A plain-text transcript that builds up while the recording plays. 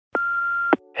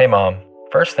Hey Mom,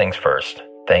 first things first,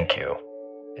 thank you.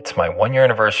 It's my 1-year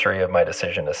anniversary of my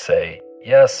decision to say,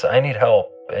 yes, I need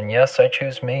help, and yes, I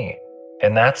choose me.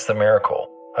 And that's the miracle.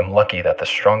 I'm lucky that the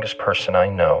strongest person I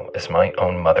know is my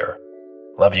own mother.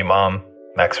 Love you, Mom.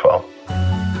 Maxwell.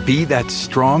 Be that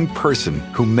strong person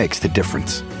who makes the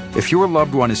difference. If your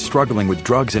loved one is struggling with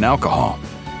drugs and alcohol,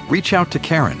 reach out to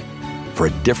Caron for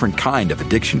a different kind of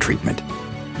addiction treatment.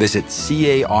 Visit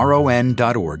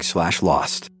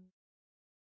caron.org/lost.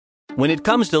 When it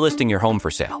comes to listing your home for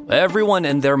sale, everyone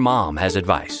and their mom has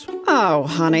advice. Oh,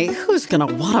 honey, who's gonna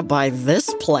want to buy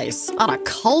this place? On a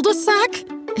cul-de-sac?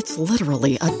 It's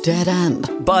literally a dead end.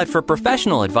 But for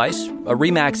professional advice, a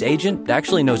RE/MAX agent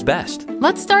actually knows best.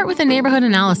 Let's start with a neighborhood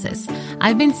analysis.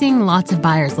 I've been seeing lots of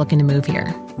buyers looking to move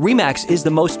here. RE/MAX is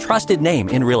the most trusted name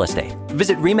in real estate.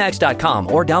 Visit RE/MAX.com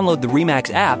or download the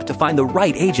RE/MAX app to find the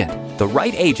right agent. The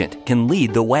right agent can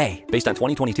lead the way. Based on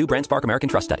 2022 BrandSpark American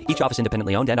Trust Study. Each office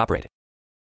independently owned and operated.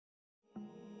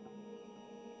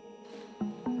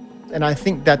 And I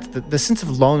think that the sense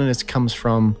of loneliness comes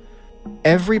from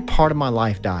every part of my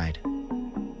life died.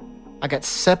 I got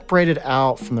separated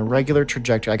out from the regular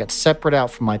trajectory. I got separated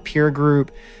out from my peer group.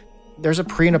 There's a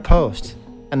pre and a post,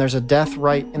 and there's a death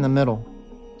right in the middle.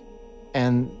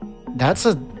 And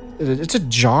it's a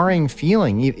jarring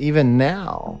feeling even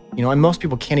now. You know, and most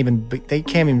people can't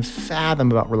even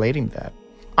fathom about relating to that.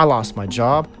 I lost my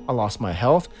job. I lost my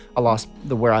health. I lost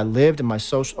where I lived and my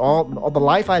social, all the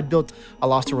life I had built. I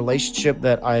lost a relationship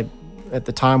that I, at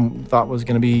the time, thought was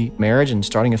going to be marriage and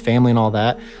starting a family and all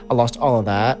that. I lost all of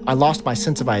that. I lost my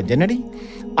sense of identity.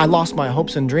 I lost my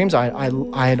hopes and dreams. I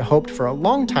had hoped for a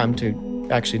long time to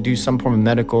actually do some form of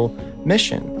medical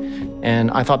mission.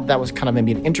 And I thought that was kind of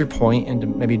maybe an entry point into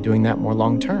maybe doing that more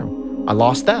long term. I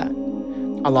lost that.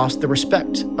 I lost the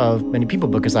respect of many people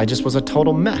because I just was a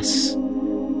total mess.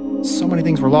 So many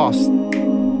things were lost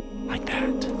like that.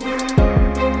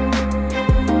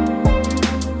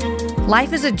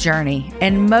 Life is a journey,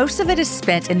 and most of it is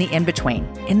spent in the in-between,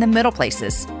 in the middle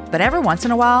places. But every once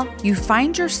in a while, you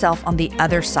find yourself on the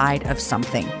other side of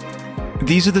something.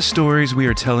 These are the stories we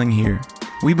are telling here.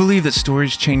 We believe that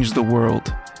stories change the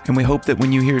world, and we hope that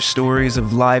when you hear stories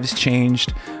of lives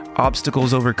changed,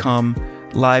 obstacles overcome,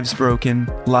 lives broken,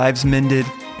 lives mended,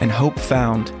 and hope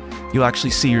found, you'll actually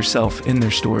see yourself in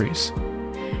their stories.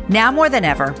 Now more than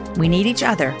ever, we need each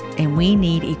other, and we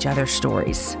need each other's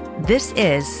stories. This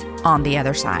is On the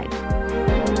Other Side.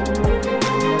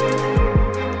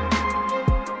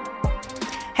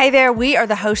 Hey there, we are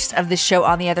the hosts of the show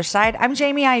On the Other Side. I'm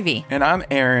Jamie Ivey. And I'm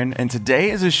Aaron, and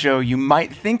today is a show you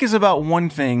might think is about one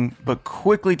thing, but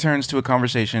quickly turns to a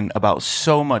conversation about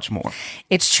so much more.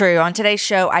 It's true. On today's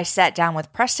show, I sat down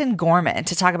with Preston Gorman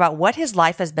to talk about what his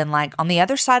life has been like on the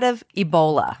other side of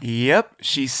Ebola. Yep,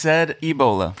 she said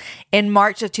Ebola. In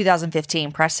March of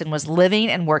 2015, Preston was living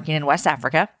and working in West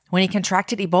Africa when he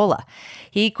contracted Ebola.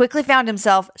 He quickly found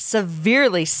himself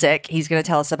severely sick. He's going to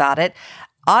tell us about it.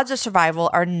 Odds of survival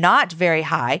are not very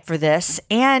high for this,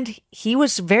 and he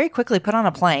was very quickly put on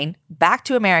a plane back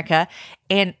to America.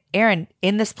 And Aaron,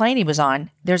 in this plane he was on,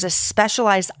 there's a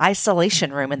specialized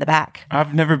isolation room in the back.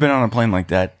 I've never been on a plane like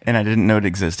that, and I didn't know it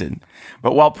existed.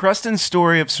 But while Preston's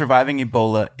story of surviving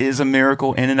Ebola is a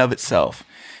miracle in and of itself,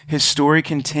 his story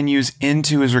continues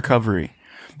into his recovery.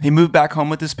 He moved back home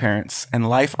with his parents, and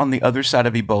life on the other side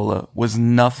of Ebola was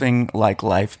nothing like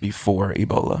life before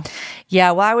Ebola.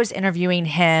 Yeah, while I was interviewing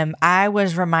him, I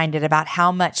was reminded about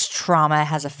how much trauma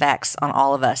has effects on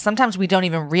all of us. Sometimes we don't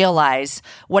even realize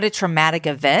what a traumatic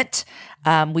event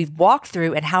we've walked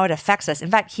through and how it affects us. In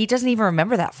fact, he doesn't even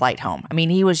remember that flight home. I mean,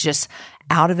 he was just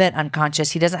out of it,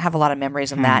 unconscious. He doesn't have a lot of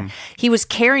memories of that. He was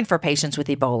caring for patients with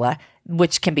Ebola,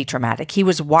 which can be traumatic. He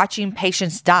was watching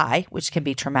patients die, which can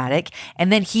be traumatic.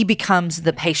 And then he becomes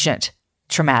the patient.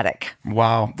 Traumatic.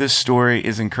 Wow, this story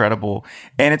is incredible.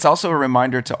 And it's also a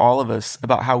reminder to all of us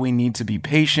about how we need to be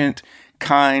patient,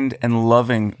 kind, and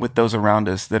loving with those around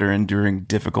us that are enduring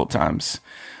difficult times.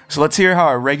 So let's hear how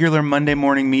a regular Monday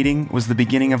morning meeting was the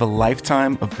beginning of a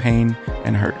lifetime of pain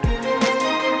and hurt.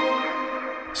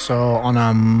 So on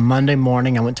a Monday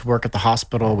morning, I went to work at the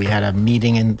hospital. We had a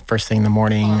meeting first thing in the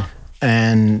morning.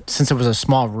 And since it was a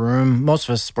small room, most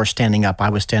of us were standing up. I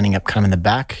was standing up kind of in the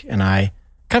back, and I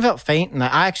kind of felt faint, and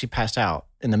I actually passed out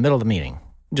in the middle of the meeting.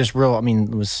 It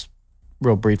was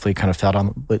real briefly kind of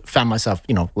found myself,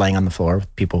 laying on the floor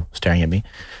with people staring at me.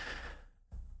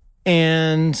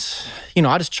 And,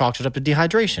 I just chalked it up to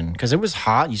dehydration because it was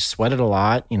hot. You sweated a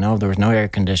lot. There was no air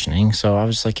conditioning. So I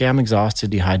was like, yeah, I'm exhausted,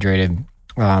 dehydrated.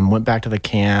 Went back to the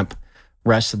camp,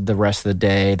 rested the rest of the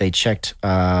day. They checked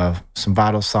some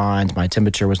vital signs. My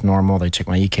temperature was normal. They checked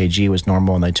my EKG was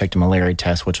normal, and they checked a malaria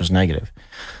test, which was negative.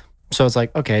 So it's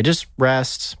like, okay, just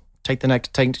rest, take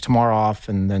tomorrow off,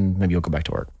 and then maybe you'll go back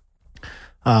to work.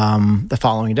 The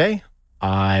following day,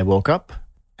 I woke up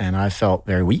and I felt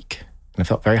very weak and I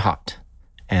felt very hot.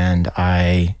 And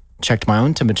I checked my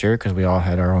own temperature because we all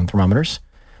had our own thermometers,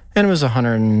 and it was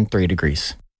 103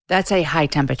 degrees. That's a high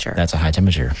temperature. That's a high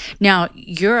temperature. Now,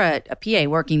 you're a PA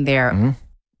working there. Mm-hmm.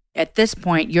 At this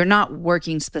point, you're not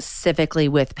working specifically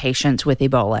with patients with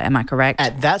Ebola. Am I correct?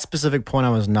 At that specific point, I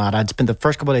was not. I'd spent the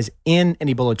first couple of days in an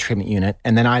Ebola treatment unit,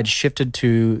 and then I'd shifted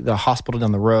to the hospital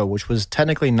down the road, which was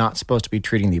technically not supposed to be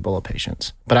treating the Ebola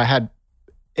patients. But I had,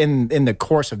 in the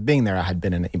course of being there, I had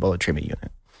been in an Ebola treatment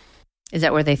unit. Is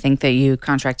that where they think that you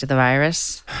contracted the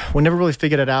virus? We never really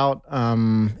figured it out.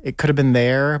 It could have been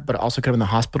there, but it also could have been the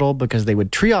hospital because they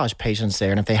would triage patients there.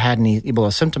 And if they had any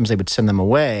Ebola symptoms, they would send them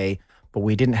away. But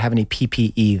we didn't have any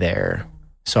PPE there.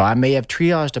 So I may have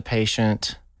triaged a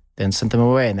patient, then sent them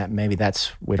away. And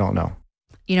we don't know.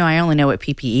 You know, I only know what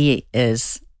PPE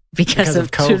is because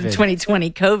of COVID.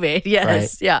 2020 COVID. Yes.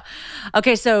 Right. Yeah.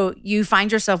 Okay. So you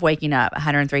find yourself waking up,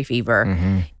 103 fever.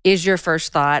 Mm-hmm. Is your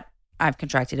first thought, I've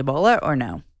contracted Ebola, or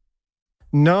no?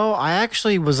 No, I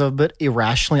actually was a bit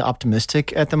irrationally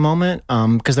optimistic at the moment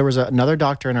because there was another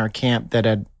doctor in our camp that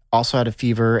had also had a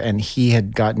fever, and he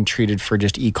had gotten treated for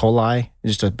just E. coli,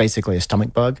 basically a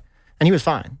stomach bug, and he was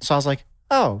fine. So I was like,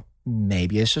 oh,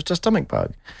 maybe it's just a stomach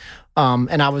bug. And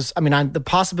the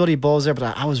possibility of Ebola was there,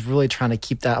 but I was really trying to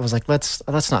keep that. I was like, let's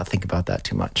not think about that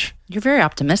too much. You're very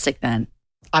optimistic then.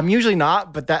 I'm usually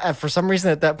not, but that for some reason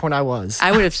at that point I was.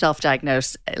 I would have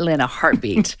self-diagnosed in a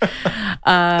heartbeat.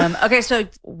 Okay, so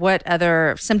what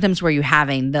other symptoms were you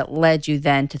having that led you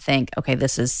then to think, okay,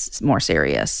 this is more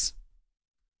serious?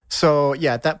 So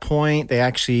yeah, at that point, they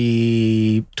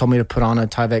actually told me to put on a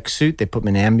Tyvek suit. They put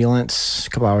me in an ambulance a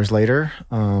couple hours later,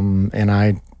 and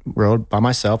I rode by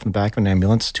myself in the back of an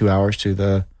ambulance 2 hours to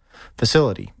the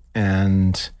facility.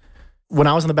 And when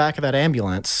I was in the back of that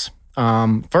ambulance,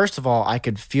 first of all, I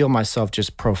could feel myself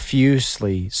just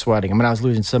profusely sweating. I mean, I was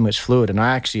losing so much fluid, and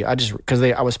I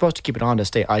was supposed to keep it on to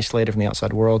stay isolated from the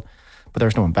outside world, but there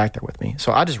was no one back there with me.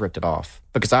 So I just ripped it off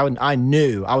because I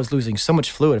knew I was losing so much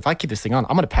fluid. If I keep this thing on,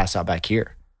 I'm going to pass out back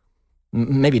here,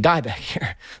 maybe die back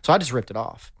here. So I just ripped it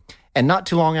off. And not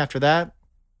too long after that,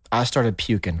 I started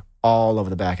puking all over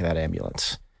the back of that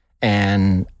ambulance.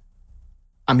 And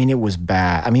I mean, it was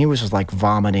bad. I mean, it was just like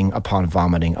vomiting upon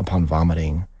vomiting upon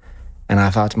vomiting. And I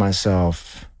thought to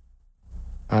myself,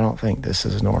 I don't think this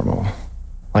is normal.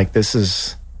 Like, this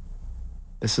is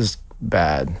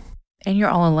bad. And you're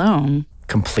all alone.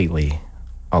 Completely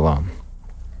alone.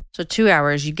 So 2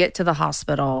 hours, you get to the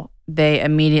hospital. They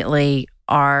immediately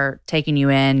are taking you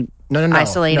in,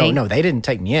 isolating. No, they didn't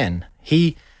take me in.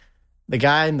 The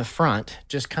guy in the front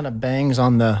just kind of bangs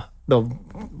on the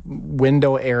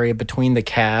window area between the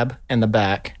cab and the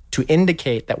back to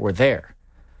indicate that we're there.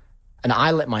 And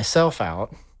I let myself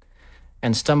out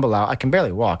and stumble out. I can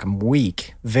barely walk. I'm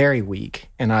weak, very weak.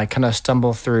 And I kind of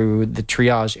stumble through the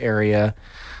triage area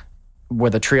where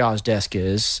the triage desk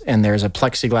is, and there's a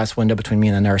plexiglass window between me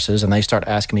and the nurses, and they start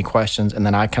asking me questions, and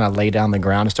then I kind of lay down on the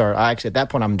ground and at that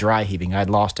point, I'm dry heaving. I had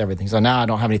lost everything. So now I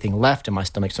don't have anything left in my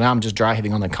stomach. So now I'm just dry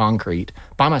heaving on the concrete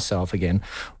by myself again,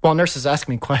 while nurses ask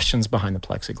me questions behind the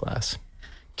plexiglass.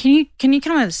 Can you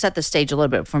kind of set the stage a little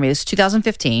bit for me? This is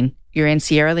 2015. You're in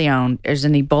Sierra Leone. There's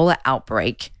an Ebola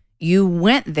outbreak. You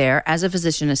went there as a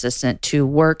physician assistant to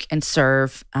work and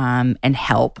serve and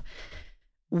help.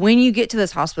 When you get to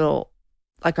this hospital,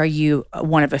 like, are you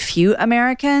one of a few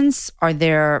Americans? Are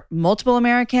there multiple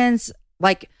Americans?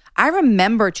 Like, I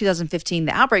remember 2015,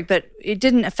 the outbreak, but it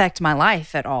didn't affect my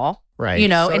life at all. Right. You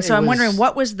know, so I'm wondering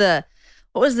what was the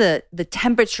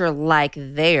temperature like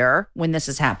there when this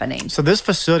is happening? So this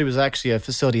facility was actually a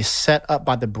facility set up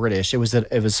by the British. It was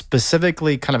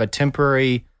specifically kind of a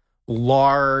temporary,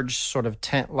 large sort of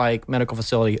tent-like medical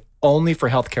facility only for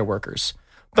healthcare workers,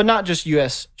 but not just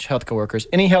U.S. healthcare workers.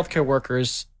 Any healthcare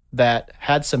workers that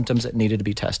had symptoms that needed to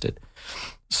be tested.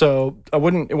 So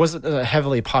it wasn't a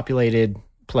heavily populated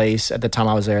place at the time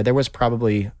I was there. There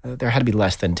had to be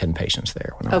less than 10 patients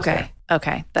there when I was there.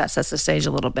 Okay. That sets the stage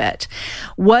a little bit.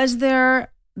 Was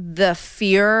there the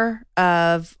fear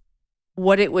of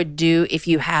what it would do if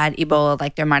you had Ebola,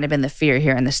 like there might have been the fear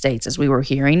here in the States as we were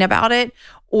hearing about it?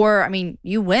 Or, I mean,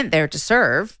 you went there to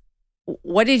serve.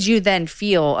 What did you then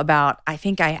feel about, I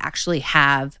think I actually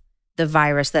have the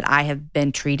virus that I have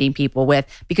been treating people with?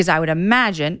 Because I would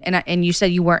imagine, and you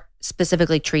said you weren't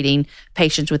specifically treating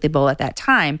patients with Ebola at that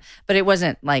time, but it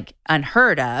wasn't like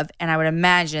unheard of. And I would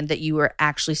imagine that you were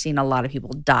actually seeing a lot of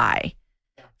people die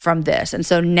from this. And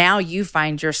so now you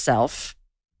find yourself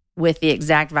with the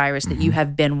exact virus that you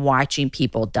have been watching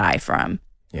people die from.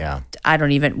 Yeah. I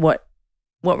don't even, what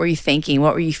were you thinking?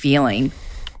 What were you feeling?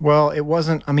 Well, it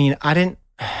wasn't, well,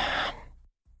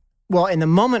 in the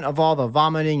moment of all the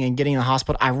vomiting and getting in the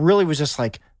hospital, I really was just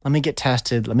like, let me get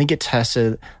tested. Let me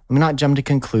not jump to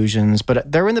conclusions.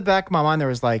 But there in the back of my mind, there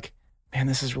was like, man,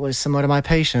 this is really similar to my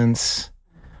patients.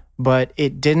 But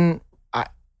it didn't,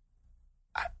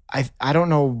 I don't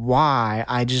know why.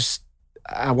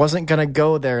 I wasn't going to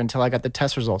go there until I got the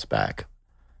test results back.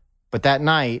 But that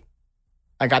night,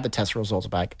 I got the test results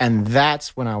back. And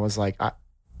that's when I was like,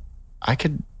 I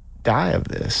could die of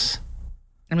this.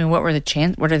 I mean, what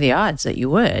are the odds that you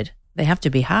would? They have to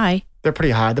be high. They're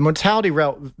pretty high. The mortality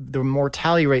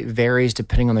rate varies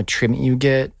depending on the treatment you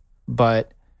get,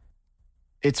 but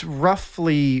it's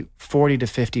roughly 40 to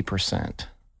 50%.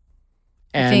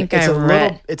 And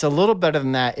it's a little better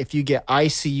than that if you get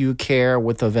ICU care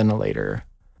with a ventilator.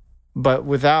 But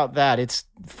without that, it's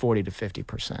 40 to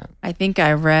 50%. I think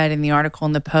I read in the article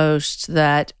in the Post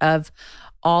that of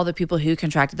all the people who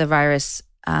contracted the virus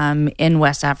in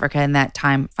West Africa in that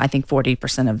time, I think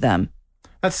 40% of them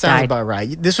that sounds died. About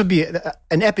right. This would be an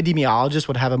epidemiologist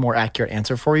would have a more accurate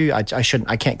answer for you. I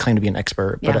can't claim to be an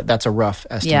expert, but that's a rough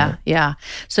estimate. Yeah.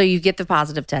 So you get the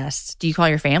positive test. Do you call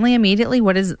your family immediately?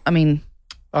 You're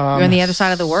on the other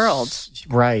side of the world.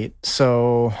 Right.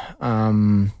 So,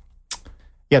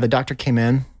 the doctor came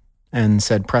in and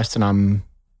said, Preston,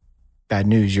 bad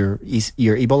news. Your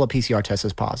Ebola PCR test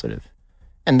is positive.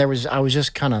 And I was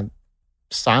just kind of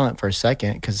silent for a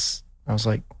second because I was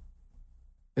like,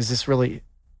 is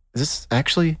this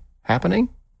actually happening?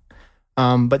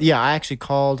 But yeah, I actually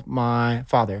called my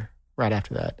father right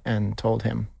after that and told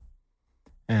him.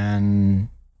 And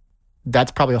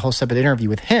that's probably a whole separate interview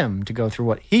with him to go through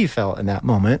what he felt in that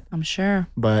moment. I'm sure.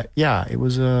 But yeah, it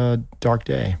was a dark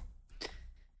day.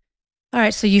 All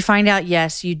right. So you find out,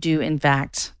 yes, you do in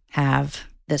fact have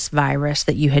this virus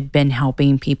that you had been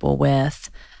helping people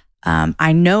with.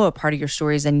 I know a part of your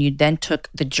story is then you then took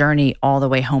the journey all the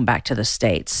way home back to the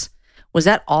States. Was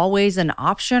that always an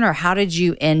option, or how did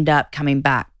you end up coming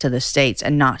back to the States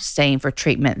and not staying for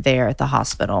treatment there at the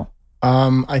hospital?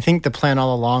 I think the plan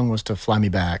all along was to fly me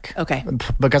back. Okay.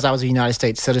 Because I was a United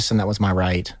States citizen, that was my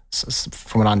right,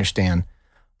 from what I understand.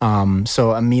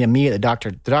 So immediately the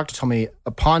doctor told me,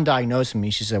 upon diagnosing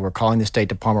me, she said, we're calling the State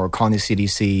Department, we're calling the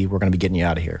CDC, we're going to be getting you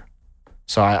out of here.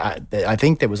 So I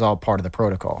think that was all part of the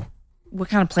protocol. What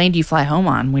kind of plane do you fly home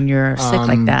on when you're sick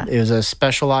like that? It was a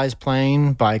specialized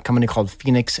plane by a company called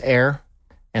Phoenix Air,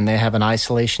 and they have an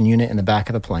isolation unit in the back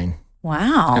of the plane.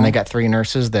 Wow. And they got 3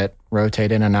 nurses that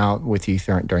rotate in and out with you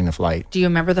during the flight. Do you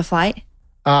remember the flight?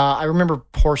 I remember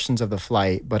portions of the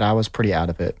flight, but I was pretty out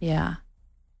of it. Yeah.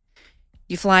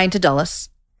 You fly into Dulles.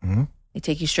 Mm-hmm. They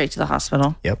take you straight to the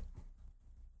hospital. Yep.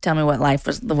 Tell me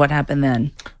what happened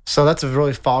then. So that's a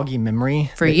really foggy memory.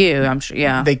 For you, I'm sure,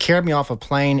 yeah. They carried me off a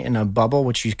plane in a bubble,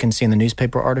 which you can see in the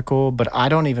newspaper article, but I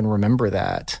don't even remember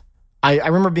that. I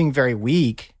remember being very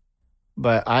weak,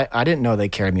 but I didn't know they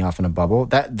carried me off in a bubble.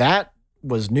 That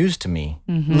was news to me.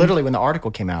 Mm-hmm. Literally when the article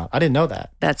came out, I didn't know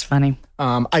that. That's funny.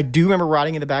 I do remember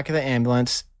riding in the back of the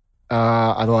ambulance,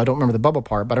 although I don't remember the bubble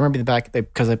part, but I remember the back,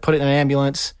 because they put it in an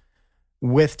ambulance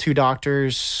with 2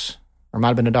 doctors, or might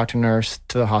have been a doctor nurse,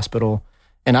 to the hospital.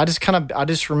 And I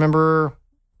just remember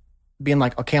being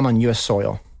like, okay, I'm on U.S.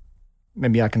 soil.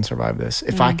 Maybe I can survive this.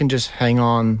 If I can just hang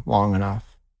on long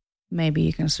enough. Maybe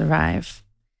you can survive.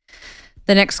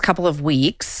 The next couple of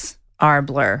weeks are a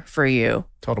blur for you.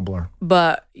 Total blur.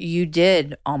 But you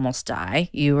did almost die.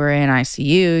 You were in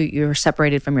ICU. You were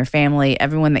separated from your family.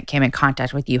 Everyone that came in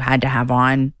contact with you had to have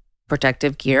on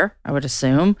protective gear, I would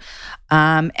assume.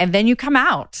 And then you come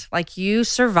out, like you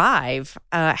survive.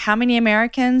 How many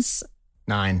Americans?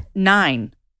 9.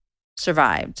 9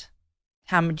 survived.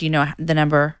 Do you know the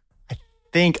number? I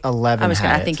think 11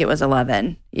 I think it was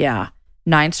 11. Yeah.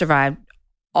 9 survived.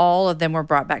 All of them were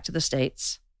brought back to the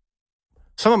States.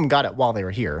 Some of them got it while they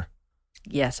were here.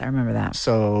 Yes, I remember that.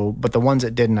 So, but the ones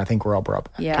that didn't, I think were all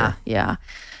brought back. Yeah.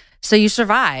 So you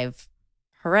survive.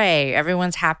 Hooray.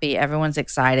 Everyone's happy. Everyone's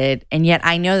excited. And yet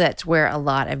I know that's where a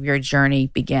lot of your journey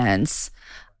begins.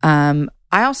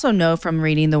 I also know from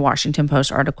reading the Washington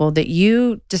Post article that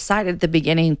you decided at the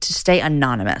beginning to stay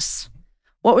anonymous.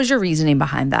 What was your reasoning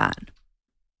behind that?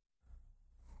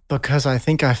 Because I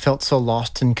think I felt so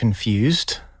lost and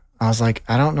confused. I was like,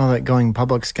 I don't know that going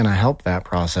public's going to help that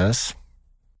process.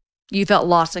 You felt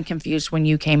lost and confused when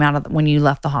you came out of when you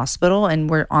left the hospital and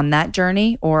were on that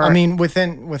journey, or I mean,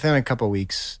 within a couple of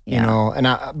weeks, you know.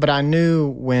 But I knew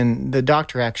when the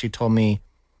doctor actually told me,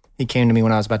 he came to me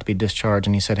when I was about to be discharged,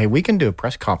 and he said, "Hey, we can do a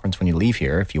press conference when you leave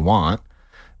here if you want.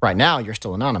 Right now, you're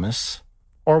still anonymous,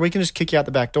 or we can just kick you out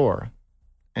the back door."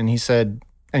 And he said,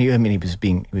 and he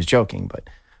was joking, but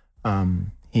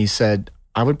he said,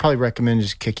 "I would probably recommend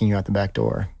just kicking you out the back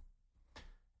door."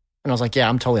 And I was like, "Yeah,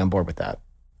 I'm totally on board with that."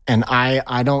 And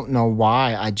I don't know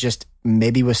why. I just,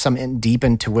 maybe with some deep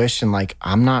intuition, like,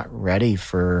 I'm not ready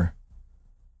for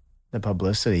the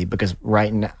publicity, because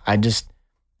right now,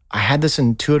 I had this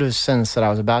intuitive sense that I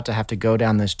was about to have to go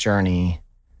down this journey,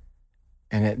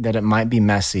 and that it might be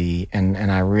messy, and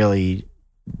I really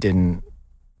didn't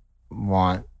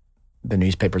want the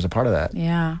newspapers a part of that.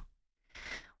 Yeah.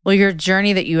 Well, your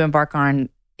journey that you embark on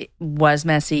was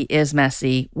messy, is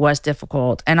messy, was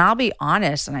difficult. And I'll be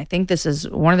honest, and I think this is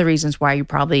one of the reasons why you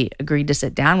probably agreed to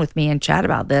sit down with me and chat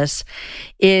about this,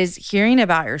 is hearing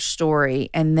about your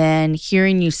story and then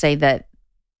hearing you say that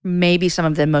maybe some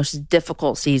of the most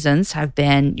difficult seasons have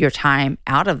been your time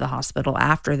out of the hospital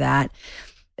after that.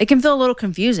 It can feel a little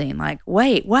confusing. Like,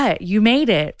 wait, what? You made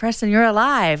it. Preston, you're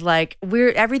alive. Like,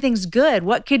 everything's good.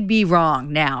 What could be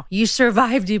wrong now? You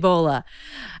survived Ebola.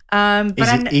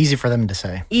 But easy for them to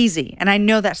say. Easy. And I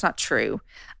know that's not true.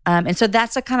 And so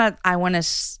that's a kind of, I want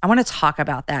to talk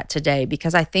about that today,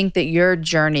 because I think that your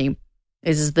journey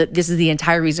this is the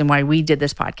entire reason why we did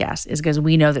this podcast, is because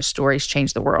we know that stories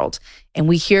change the world, and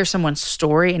we hear someone's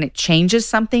story and it changes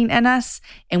something in us,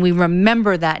 and we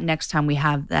remember that next time we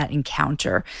have that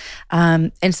encounter.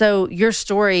 And so your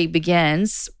story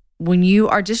begins when you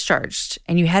are discharged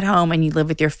and you head home and you live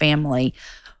with your family.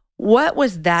 What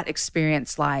was that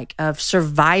experience like of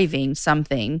surviving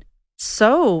something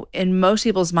so, in most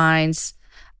people's minds,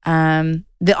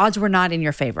 the odds were not in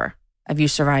your favor of you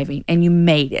surviving, and you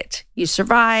made it. You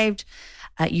survived,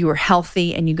 you were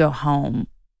healthy, and you go home.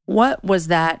 What was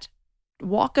that?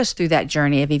 Walk us through that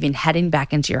journey of even heading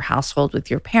back into your household with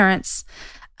your parents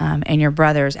and your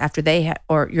brothers after they had,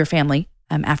 or your family,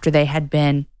 after they had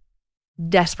been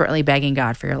desperately begging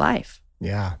God for your life.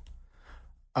 Yeah.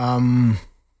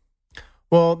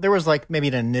 Well, there was like maybe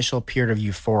an initial period of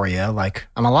euphoria, like,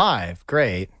 I'm alive,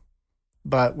 great.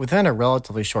 But within a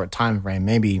relatively short time frame,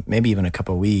 maybe even a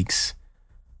couple of weeks,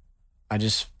 I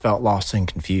just felt lost and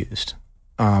confused.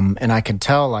 And I could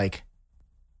tell, like,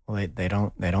 well, they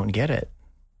don't get it.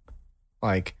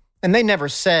 Like, and they never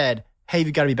said, "Hey,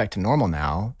 you got to be back to normal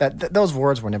now." Those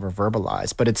words were never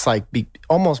verbalized, but it's like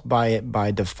almost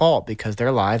by default, because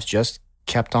their lives just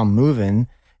kept on moving,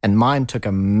 and mine took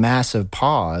a massive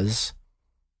pause.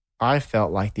 I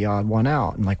felt like the odd one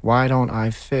out, and like, why don't I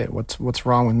fit? What's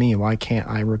wrong with me? Why can't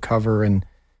I recover? And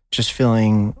just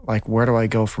feeling like, where do I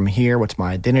go from here? What's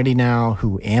my identity now?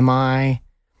 Who am I?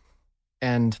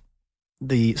 And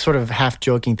the sort of half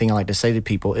joking thing I like to say to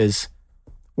people is,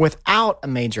 without a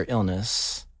major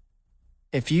illness,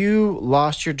 if you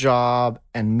lost your job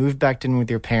and moved back in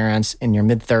with your parents in your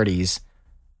mid-30s,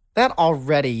 that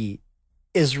already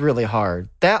is really hard.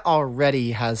 That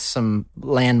already has some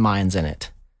landmines in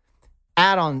it.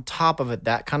 Add on top of it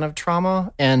that kind of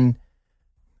trauma, and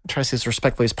try to say as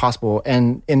respectfully as possible,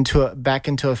 and back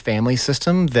into a family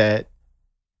system that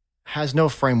has no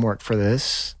framework for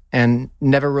this and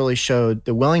never really showed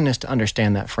the willingness to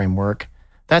understand that framework.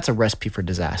 That's a recipe for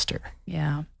disaster.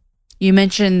 Yeah. You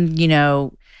mentioned,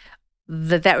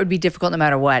 that would be difficult no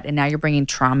matter what, and now you're bringing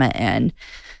trauma in.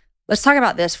 Let's talk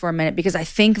about this for a minute, because I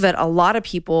think that a lot of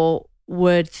people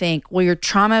would think, well, your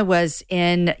trauma was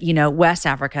in, West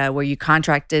Africa, where you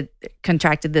contracted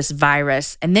this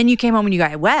virus, and then you came home and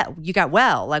you got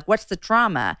well. Like, what's the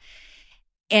trauma?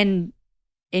 And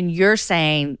you're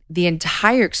saying the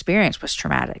entire experience was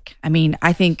traumatic. I mean,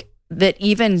 I think that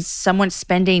even someone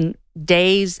spending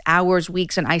days, hours,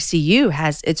 weeks in ICU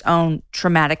has its own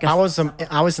traumatic effect.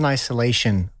 I was in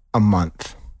isolation a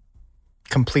month.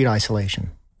 Complete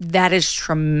isolation. That is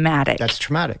traumatic. That's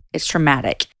traumatic. It's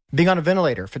traumatic. Being on a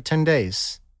ventilator for 10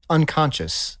 days,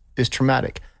 unconscious, is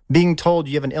traumatic. Being told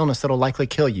you have an illness that'll likely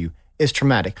kill you is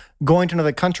traumatic. Going to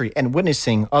another country and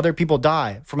witnessing other people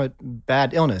die from a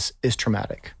bad illness is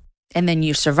traumatic. And then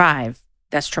you survive.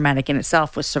 That's traumatic in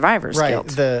itself, with survivor's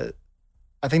guilt.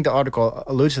 I think the article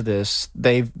alludes to this.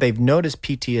 They've noticed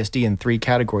PTSD in 3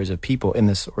 categories of people in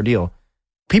this ordeal.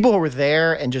 People who were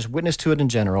there and just witnessed to it in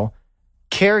general,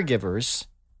 caregivers,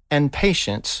 and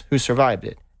patients who survived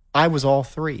it. I was all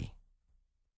 3.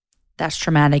 That's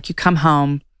traumatic. You come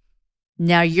home.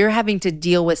 Now you're having to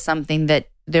deal with something that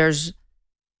there's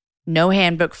no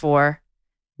handbook for.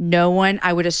 No one,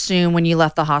 I would assume, when you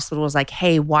left the hospital was like,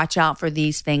 hey, watch out for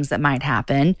these things that might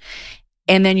happen.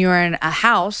 And then you're in a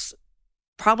house,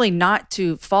 probably not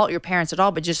to fault your parents at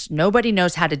all, but just nobody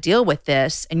knows how to deal with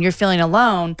this. And you're feeling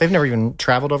alone. They've never even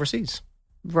traveled overseas.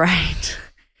 Right.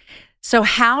 So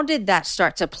how did that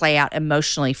start to play out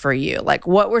emotionally for you? Like,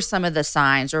 what were some of the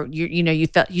signs? Or you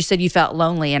said you felt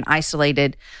lonely and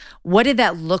isolated. What did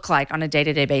that look like on a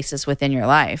day-to-day basis within your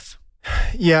life?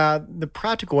 Yeah, the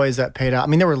practical ways that paid out. I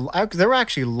mean, there were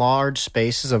actually large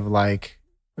spaces of like,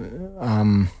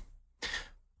 how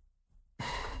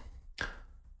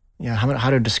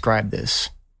to describe this?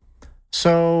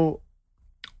 So,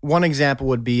 one example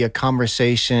would be a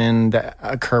conversation that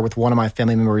occurred with one of my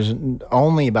family members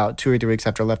only about 2 or 3 weeks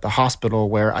after I left the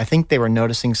hospital, where I think they were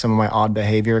noticing some of my odd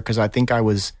behavior because I think I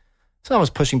was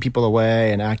pushing people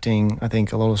away and acting, I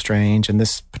think, a little strange. And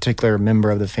this particular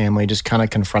member of the family just kind of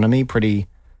confronted me pretty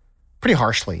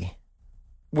harshly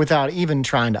without even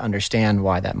trying to understand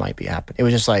why that might be happening. It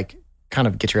was just like, kind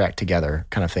of get your act together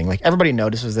kind of thing. Like, everybody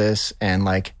notices this and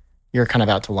like, you're kind of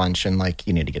out to lunch and like,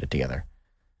 you need to get it together.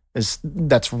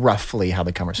 That's roughly how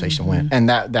the conversation went. And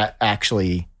that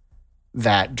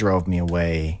drove me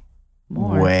away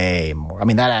way more. I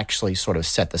mean, that actually sort of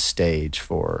set the stage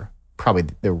for probably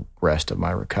the rest of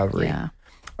my recovery. Yeah.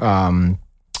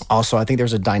 Also, I think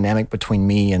there's a dynamic between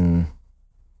me and,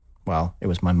 well, it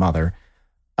was my mother,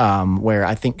 where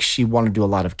I think she wanted to do a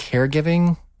lot of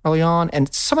caregiving early on.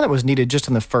 And some of that was needed just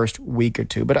in the first week or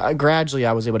two. But gradually,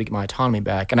 I was able to get my autonomy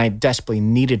back. And I desperately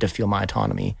needed to feel my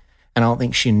autonomy. And I don't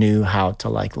think she knew how to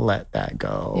like let that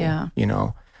go. Yeah. You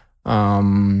know?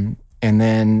 And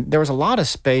then there was a lot of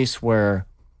space where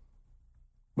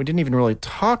we didn't even really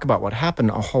talk about what happened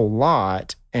a whole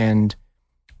lot. And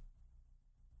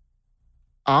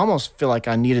I almost feel like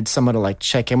I needed someone to like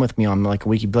check in with me on like a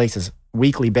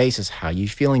weekly basis. How are you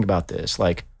feeling about this?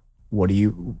 Like,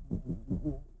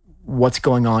 what's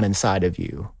going on inside of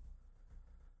you?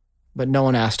 But no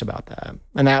one asked about that.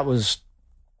 And that was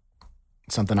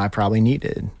something I probably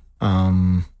needed.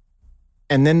 And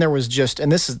then there was just,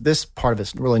 and this part of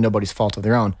it's really nobody's fault of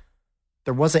their own.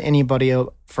 There wasn't anybody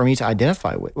for me to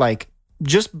identify with. Like,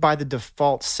 just by the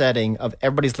default setting of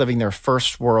everybody's living their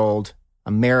first world,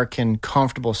 American,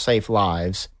 comfortable, safe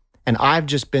lives. And I've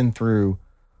just been through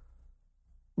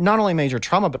not only major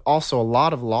trauma, but also a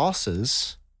lot of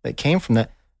losses that came from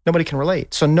that. Nobody can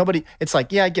relate. So it's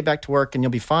like, yeah, get back to work and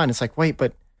you'll be fine. It's like, wait,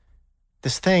 but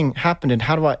this thing happened and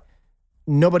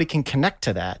nobody can connect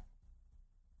to that.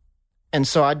 And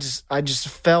so I just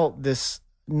felt this,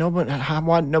 nobody.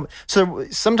 So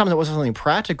sometimes it wasn't something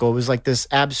practical. It was like this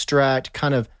abstract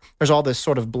kind of, there's all this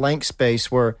sort of blank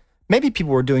space where maybe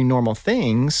people were doing normal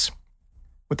things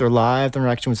with their lives, their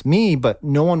interaction with me, but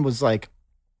no one was like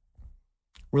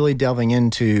really delving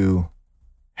into,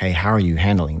 hey, how are you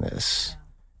handling this?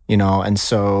 You know, and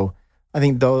so I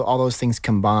think all those things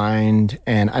combined,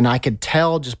 and I could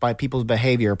tell just by people's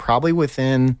behavior, probably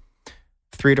within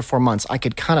 3 to 4 months, I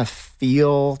could kind of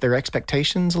feel their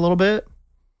expectations a little bit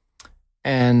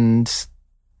and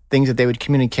things that they would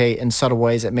communicate in subtle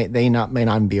ways that may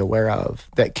not be aware of,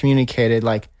 that communicated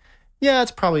like, yeah,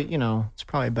 it's probably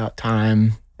about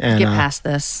time. And get past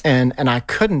this. And I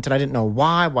couldn't, and I didn't know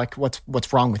why, like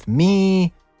what's wrong with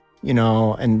me, you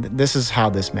know, and this is how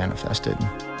this manifested.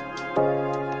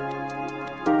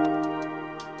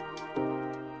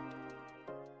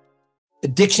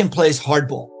 Addiction plays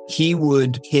hardball. He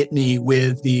would hit me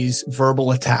with these verbal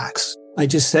attacks. I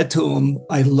just said to him,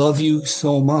 I love you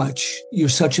so much. You're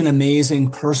such an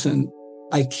amazing person.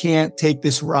 I can't take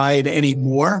this ride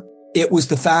anymore. It was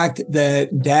the fact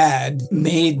that Dad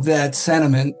made that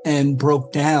sentiment and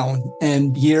broke down.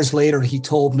 And years later, he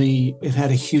told me it had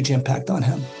a huge impact on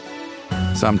him.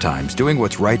 Sometimes doing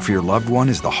what's right for your loved one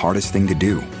is the hardest thing to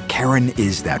do. Caron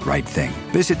is that right thing.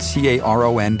 Visit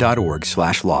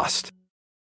caron.org/lost.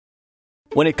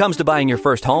 When it comes to buying your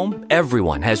first home,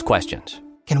 everyone has questions.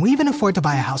 Can we even afford to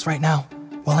buy a house right now?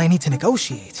 Well, I need to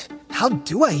negotiate. How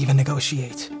do I even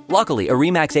negotiate? Luckily, a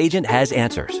RE/MAX agent has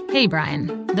answers. Hey,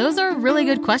 Brian, those are really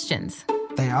good questions.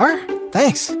 They are?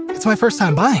 Thanks. It's my first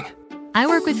time buying. I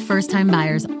work with first-time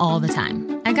buyers all the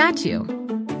time. I got you.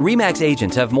 RE/MAX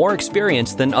agents have more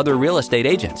experience than other real estate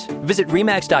agents. Visit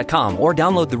RE/MAX.com or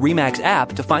download the RE/MAX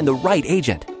app to find the right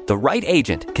agent. The right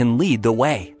agent can lead the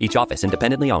way. Each office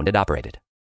independently owned and operated.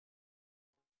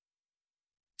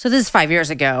 So this is 5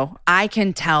 years ago. I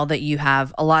can tell that you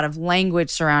have a lot of language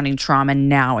surrounding trauma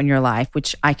now in your life,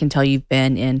 which I can tell you've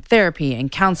been in therapy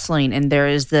and counseling, and there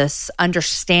is this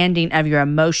understanding of your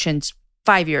emotions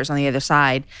 5 years on the other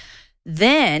side.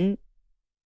 Then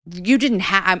you didn't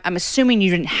have, I'm assuming you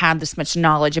didn't have this much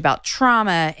knowledge about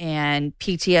trauma and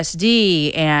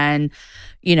PTSD and,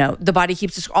 the body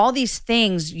keeps us, all these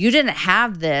things. You didn't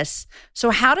have this.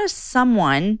 So how does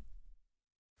someone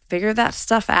figure that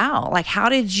stuff out? Like, how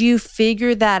did you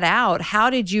figure that out?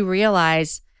 How did you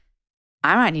realize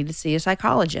I might need to see a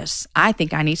psychologist? I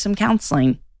think I need some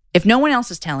counseling. If no one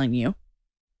else is telling you.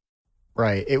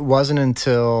 Right. It wasn't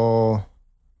until,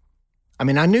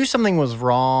 I knew something was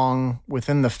wrong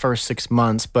within the first 6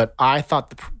 months, but I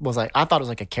thought it was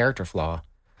like a character flaw.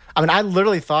 I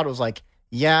literally thought it was like,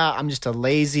 yeah, I'm just a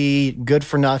lazy, good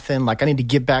for nothing. Like, I need to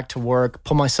get back to work,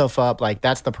 pull myself up. Like,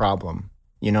 that's the problem,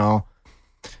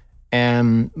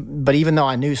 But even though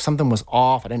I knew something was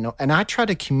off, I didn't know. And I tried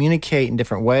to communicate in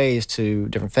different ways to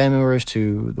different family members,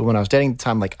 to the one I was dating at the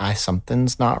time, like,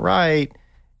 something's not right.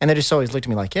 And they just always looked at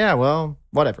me like, yeah, well,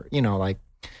 whatever,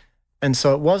 And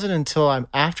so it wasn't until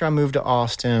after I moved to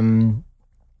Austin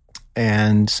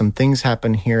and some things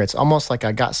happened here, it's almost like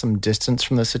I got some distance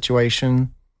from the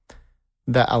situation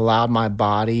that allowed my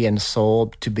body and soul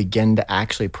to begin to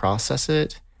actually process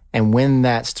it. And when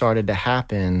that started to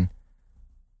happen,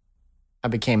 I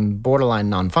became borderline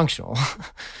non-functional,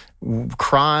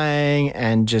 crying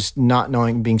and just not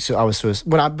knowing,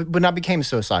 when I became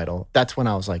suicidal, that's when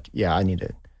I was like, yeah, I need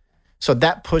it. So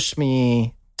that pushed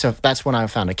me to, that's when I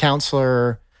found a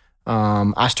counselor.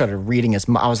 I started reading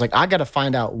I was like, I got to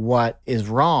find out what is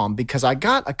wrong, because I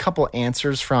got a couple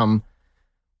answers from,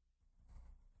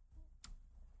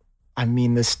 I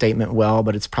mean this statement well,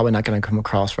 but it's probably not going to come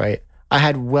across right. I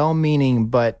had well-meaning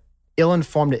but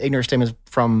ill-informed and ignorant statements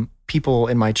from people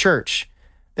in my church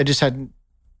that just had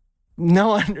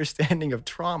no understanding of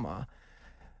trauma.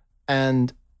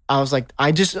 And I was like,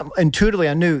 I just intuitively,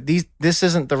 I knew this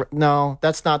isn't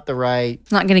that's not the right.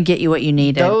 It's not going to get you what you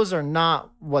needed. Those are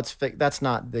not that's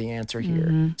not the answer here.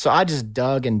 Mm-hmm. So I just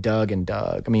dug and dug and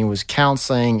dug. It was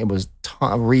counseling. It was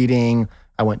reading.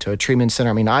 I went to a treatment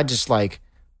center. I just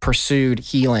pursued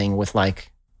healing with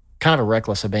kind of a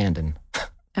reckless abandon.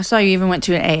 I saw you even went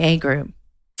to an AA group.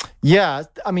 Yeah.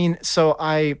 So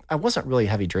I wasn't really a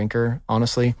heavy drinker,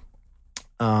 honestly.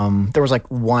 There was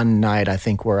one night, I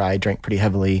think, where I drank pretty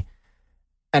heavily.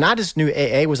 And I just knew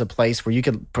AA was a place where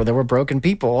there were broken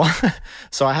people.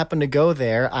 So I happened to go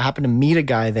there. I happened to meet a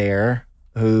guy there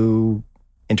who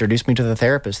introduced me to the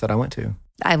therapist that I went to.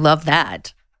 I love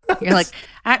that. You're like,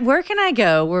 where can I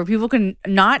go where people can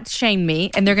not shame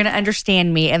me and they're going to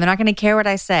understand me and they're not going to care what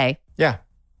I say? Yeah.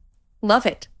 Love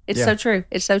it. It's so true.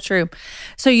 It's so true.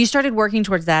 So you started working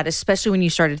towards that, especially when you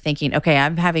started thinking, okay,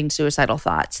 I'm having suicidal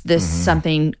thoughts. This is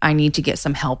something I need to get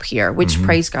some help here, which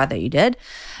praise God that you did.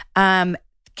 Can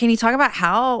you talk about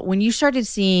how, when you started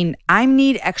seeing, I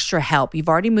need extra help, you've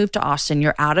already moved to Austin,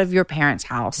 you're out of your parents'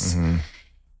 house. Mm-hmm.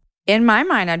 In my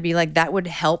mind, I'd be like, that would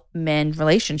help mend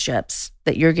relationships,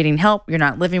 that you're getting help, you're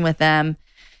not living with them.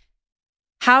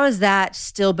 How has that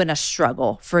still been a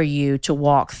struggle for you to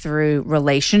walk through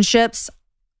relationships,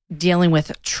 dealing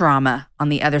with trauma on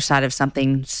the other side of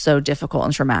something so difficult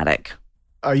and traumatic?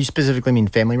 Are you specifically mean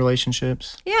family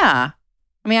relationships? Yeah.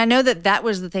 I know that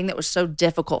was the thing that was so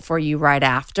difficult for you right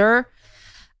after.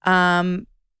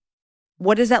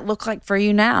 What does that look like for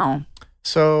you now?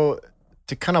 So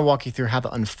to kind of walk you through how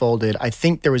that unfolded, I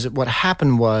think what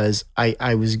happened was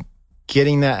I was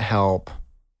getting that help.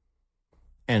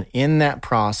 And in that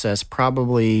process,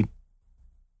 probably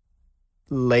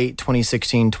late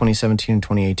 2016, 2017,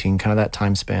 2018, kind of that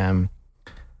time span,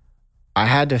 I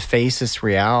had to face this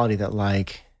reality that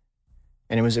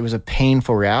and it was a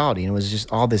painful reality. And it was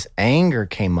just all this anger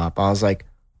came up. I was like,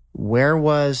 where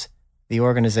was the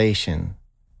organization?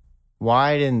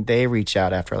 Why didn't they reach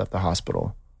out after I left the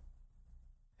hospital?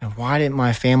 And why didn't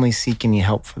my family seek any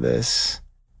help for this?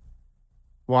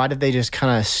 Why did they just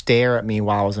kind of stare at me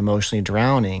while I was emotionally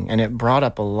drowning? And it brought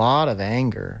up a lot of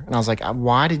anger. And I was like,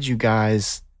 why did you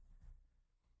guys?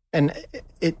 And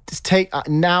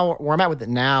now where I'm at with it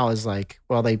now is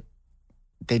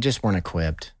they just weren't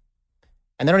equipped.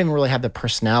 And they don't even really have the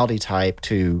personality type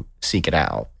to seek it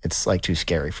out. It's too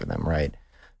scary for them, right?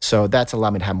 So that's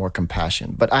allowed me to have more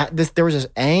compassion. But there was this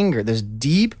anger, this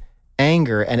deep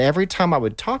anger. And every time I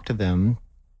would talk to them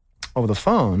over the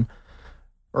phone,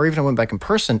 or even I went back in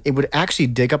person, it would actually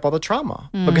dig up all the trauma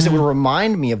because it would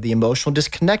remind me of the emotional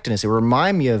disconnectedness. It would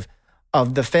remind me of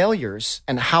the failures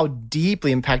and how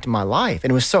deeply impacted my life.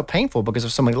 And it was so painful because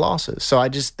of so many losses. So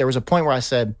there was a point where I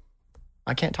said,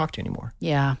 I can't talk to you anymore.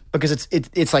 Yeah. Because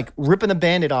it's like ripping the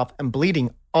Band-Aid off and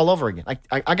bleeding all over again.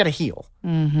 I got to heal.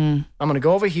 Mm-hmm. I'm going to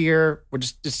go over here. We're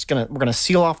we're going to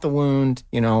seal off the wound,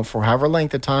 for however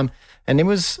length of time. And it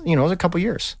was, a couple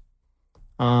years.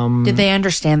 Did they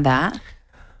understand that?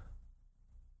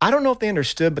 I don't know if they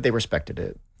understood, but they respected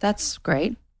it. That's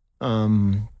great.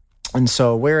 And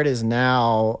so where it is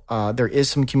now, there is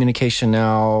some communication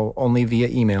now only via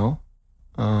email.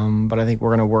 But I think we're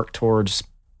going to work towards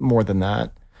more than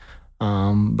that.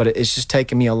 But it's just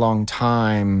taken me a long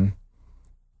time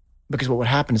because what would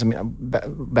happen is,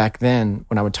 back then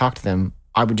when I would talk to them,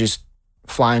 I would just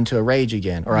fly into a rage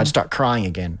again, or I'd start crying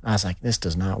again. I was like, this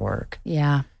does not work.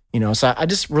 Yeah. So I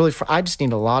just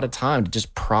need a lot of time to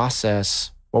just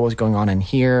process what was going on in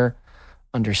here,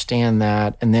 understand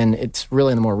that. And then it's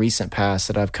really in the more recent past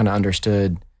that I've kind of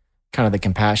understood kind of the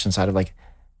compassion side of like,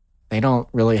 they don't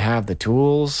really have the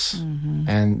tools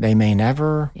and they may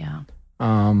never. Yeah.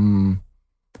 And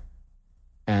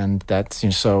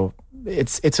that's, so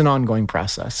it's an ongoing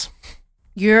process.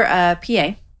 You're a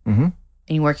PA and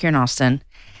you work here in Austin.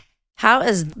 How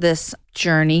is this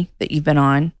journey that you've been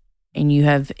on and you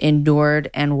have endured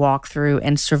and walked through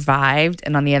and survived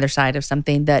and on the other side of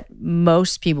something that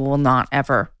most people will not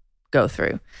ever go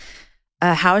through?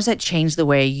 How has that changed the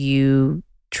way you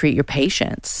treat your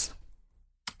patients?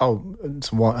 Oh,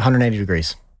 it's 180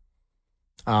 degrees.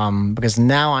 Because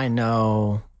now I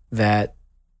know that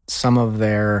some of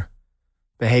their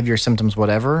behavior, symptoms,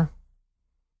 whatever,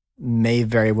 may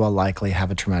very well likely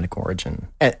have a traumatic origin.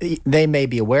 They may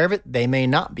be aware of it. They may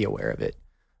not be aware of it.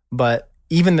 But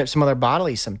even some other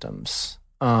bodily symptoms,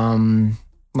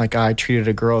 like I treated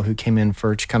a girl who came in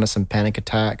for kind of some panic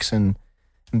attacks and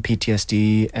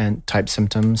PTSD and type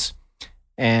symptoms.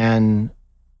 And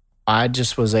I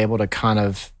just was able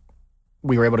to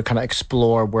we were able to kind of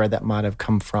explore where that might have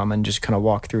come from and just kind of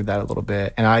walk through that a little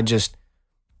bit. And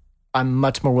I'm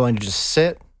much more willing to just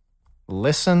sit,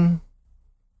 listen,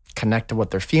 connect to what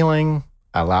they're feeling,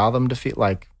 allow them to feel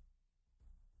like,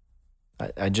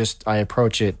 I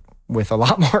approach it with a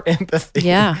lot more empathy.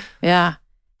 Yeah. Yeah.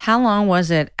 How long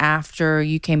was it after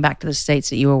you came back to the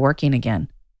States that you were working again?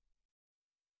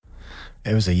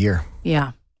 It was a year.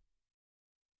 Yeah.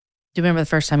 Do you remember the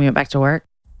first time you went back to work?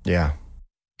 Yeah.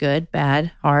 Good,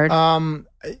 bad, hard?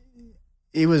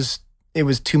 It was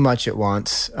too much at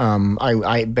once.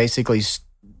 I basically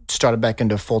started back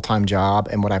into a full-time job,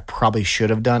 and what I probably should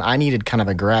have done, I needed kind of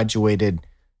a graduated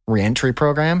reentry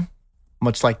program,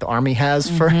 much like the Army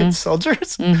has for its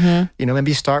soldiers.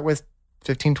 Maybe start with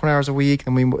 15, 20 hours a week.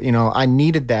 And I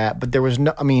needed that, but there was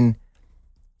there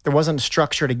wasn't a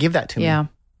structure to give that to me.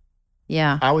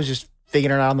 Yeah. I was just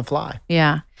figuring it out on the fly.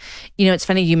 Yeah. It's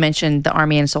funny you mentioned the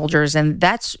Army and soldiers, and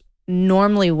that's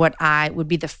normally what would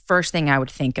be the first thing I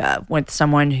would think of with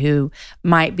someone who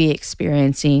might be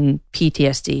experiencing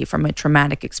PTSD from a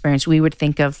traumatic experience. We would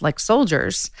think of like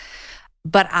soldiers.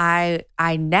 But I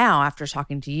now, after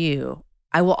talking to you,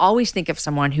 I will always think of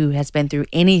someone who has been through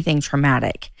anything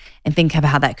traumatic and think of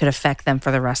how that could affect them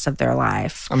for the rest of their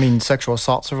life. Sexual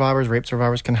assault survivors, rape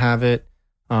survivors can have it.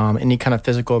 Any kind of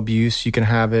physical abuse, you can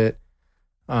have it.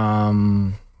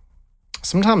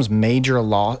 Sometimes any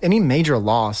major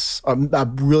loss, a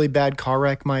really bad car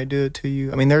wreck might do it to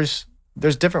you.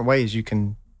 There's different ways you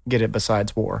can get it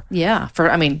besides war. Yeah.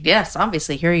 Yes,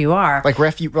 obviously here you are. Like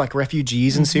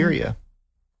refugees in Syria.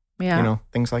 Yeah.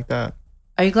 Things like that.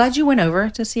 Are you glad you went over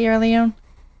to Sierra Leone?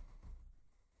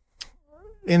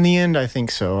 In the end, I think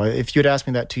so. If you had asked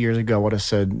me that 2 years ago, I would have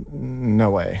said,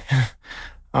 no way.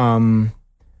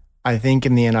 I think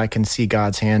in the end, I can see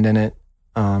God's hand in it.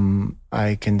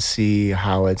 I can see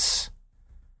how it's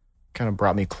kind of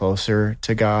brought me closer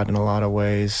to God in a lot of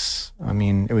ways.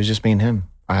 It was just me and him.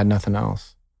 I had nothing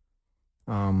else.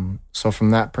 So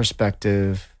from that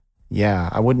perspective, yeah,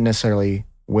 I wouldn't necessarily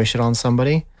wish it on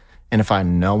somebody. And if I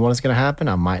know what is going to happen,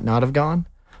 I might not have gone.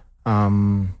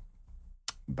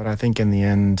 But I think in the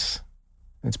end,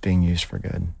 it's being used for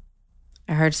good.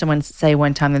 I heard someone say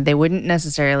one time that they wouldn't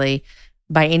necessarily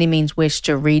by any means wish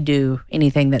to redo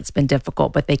anything that's been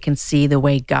difficult, but they can see the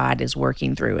way God is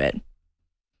working through it.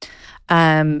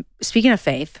 Speaking of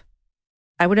faith,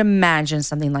 I would imagine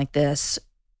something like this.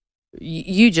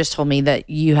 You just told me that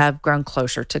you have grown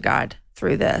closer to God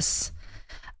through this.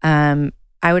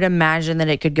 I would imagine that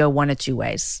it could go one of two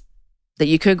ways. That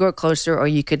you could grow closer, or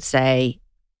you could say,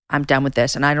 I'm done with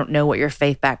this. And I don't know what your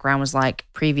faith background was like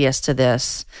previous to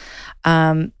this.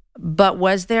 But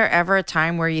was there ever a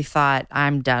time where you thought,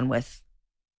 I'm done with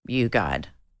you, God?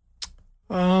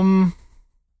 No.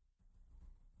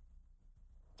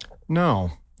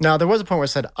 Now, there was a point where I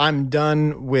said, I'm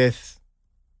done with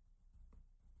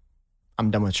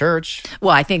church.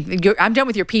 Well, I think I'm done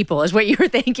with your people is what you were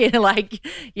thinking. Like,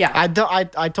 yeah.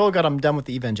 I told God I'm done with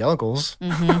the evangelicals.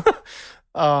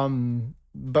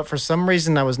 But for some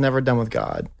reason, I was never done with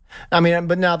God. I mean,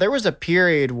 but now there was a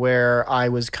period where I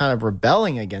was kind of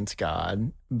rebelling against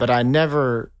God, but I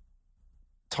never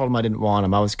told him I didn't want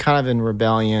him. I was kind of in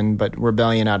rebellion, but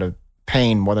rebellion out of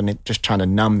pain more than just trying to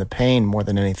numb the pain more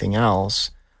than anything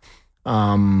else.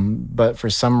 But for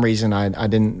some reason, I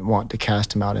didn't want to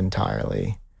cast him out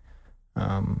entirely.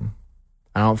 I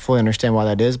don't fully understand why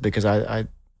that is, because I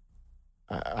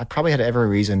probably had every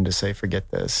reason to say, forget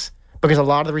this. Because a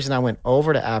lot of the reason I went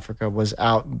over to Africa was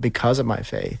out because of my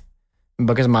faith, and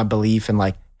because of my belief in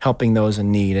like helping those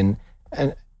in need. And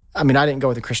I mean, I didn't go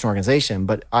with a Christian organization,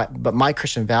 but my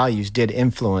Christian values did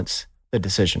influence the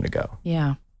decision to go.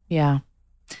 Yeah. Yeah.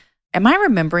 Am I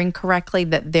remembering correctly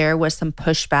that there was some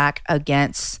pushback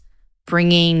against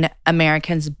bringing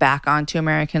Americans back onto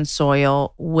American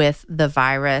soil with the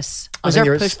virus? Was there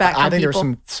pushback from I think people? there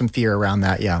was some fear around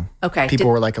that, yeah. Okay. People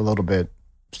were like a little bit,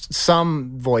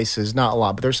 some voices, not a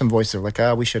lot, but there's some voices that were like,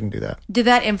 oh, we shouldn't do that. Did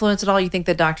that influence at all, you think,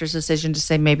 the doctor's decision to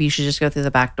say maybe you should just go through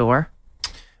the back door?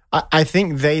 I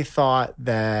think they thought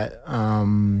that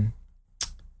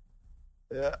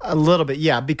a little bit,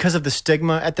 yeah, because of the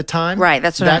stigma at the time. Right,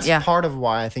 that's part of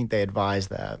why I think they advised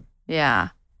that. Yeah.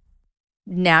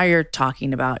 Now you're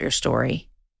talking about your story,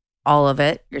 all of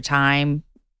it, your time,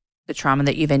 the trauma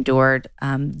that you've endured,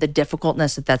 the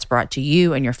difficultness that's brought to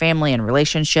you and your family and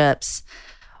relationships.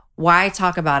 Why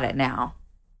talk about it now?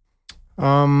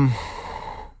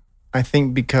 I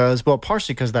think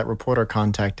partially because that reporter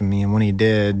contacted me, and when he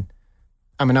did,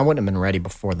 I mean, I wouldn't have been ready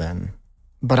before then.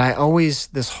 But I always,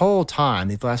 this whole time,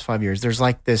 these last 5 years, there's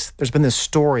been this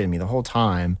story in me the whole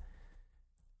time.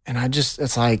 And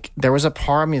it's like, there was a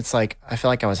part of me, it's like, I feel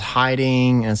like I was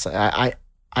hiding. And it's like,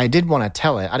 I did want to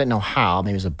tell it. I didn't know how.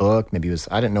 Maybe it was a book. I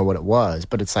didn't know what it was.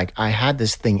 But it's like, I had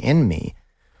this thing in me.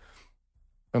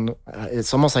 And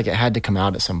it's almost like it had to come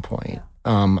out at some point.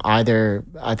 Either,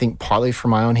 I think, partly for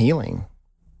my own healing.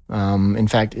 In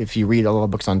fact, if you read a lot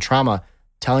of books on trauma,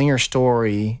 telling your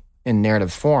story in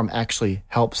narrative form actually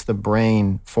helps the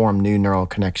brain form new neural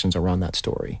connections around that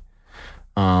story.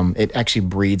 It actually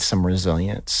breeds some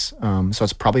resilience. So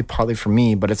it's probably partly for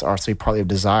me, but it's also partly a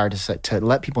desire to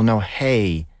let people know,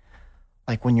 hey,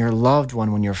 like when your loved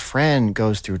one, when your friend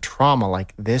goes through trauma,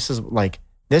 this is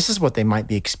what they might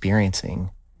be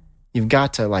experiencing. You've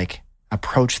got to like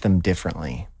approach them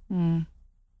differently. Mm.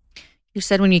 You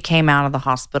said when you came out of the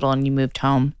hospital and you moved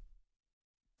home,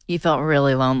 you felt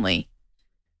really lonely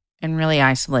and really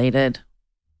isolated,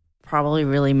 probably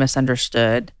really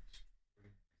misunderstood.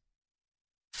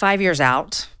 5 years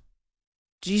out,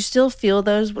 do you still feel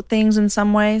those things in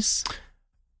some ways?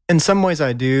 In some ways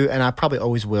I do, and I probably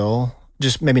always will,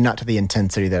 just maybe not to the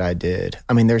intensity that I did.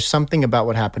 I mean, there's something about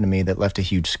what happened to me that left a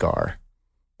huge scar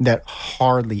that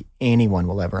hardly anyone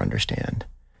will ever understand.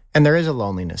 And there is a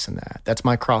loneliness in that. That's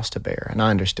my cross to bear, and I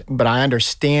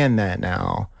understand that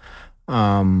now.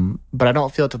 But I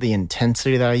don't feel it to the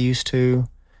intensity that I used to,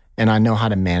 and I know how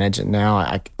to manage it now.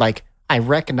 I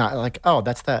recognize, like, oh,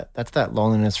 that's that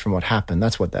loneliness from what happened.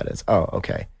 That's what that is. Oh,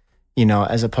 okay.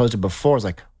 As opposed to before, it's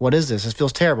like, what is this? This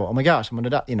feels terrible. Oh my gosh, I'm going to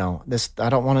die. This, I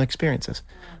don't want to experience this.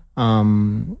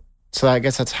 So I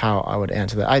guess that's how I would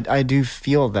answer that. I do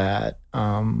feel that,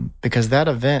 because that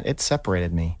event, it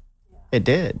separated me. It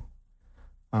did.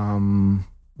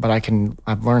 But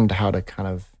I've learned how to kind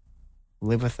of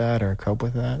live with that or cope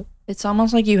with that. It's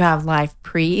almost like you have life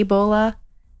pre-Ebola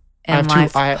and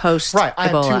life post-Ebola. Right, I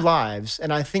have two lives.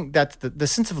 And I think that the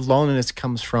sense of loneliness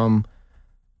comes from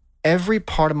every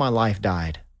part of my life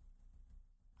died.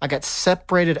 I got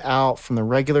separated out from the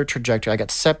regular trajectory. I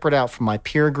got separated out from my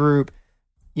peer group.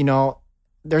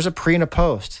 There's a pre and a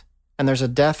post, and there's a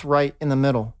death right in the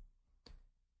middle.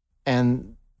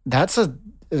 And it's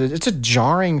a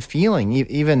jarring feeling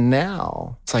even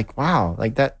now. It's like, wow,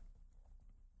 like that,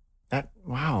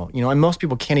 wow. And most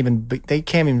people can't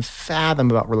even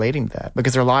fathom about relating to that,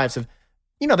 because their lives have,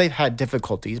 they've had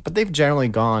difficulties, but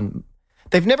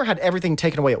they've never had everything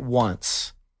taken away at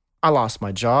once. I lost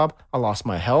my job. I lost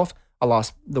my health. I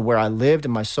lost where I lived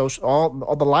and my social,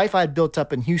 all the life I had built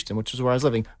up in Houston, which is where I was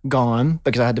living, gone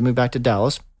because I had to move back to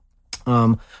Dallas.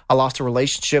 I lost a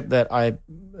relationship that I,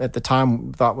 at the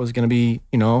time, thought was going to be,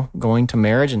 going to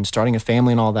marriage and starting a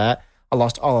family and all that. I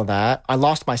lost all of that. I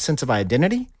lost my sense of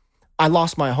identity. I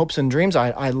lost my hopes and dreams.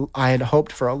 I had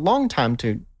hoped for a long time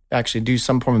to actually do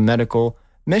some form of medical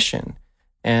mission.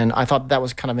 And I thought that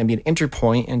was kind of maybe an entry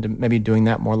point into maybe doing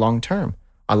that more long term.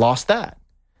 I lost that.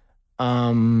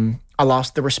 I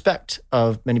lost the respect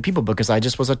of many people because I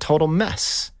just was a total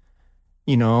mess.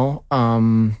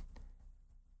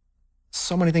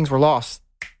 So many things were lost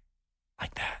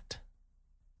like that.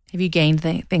 Have you gained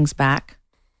things back?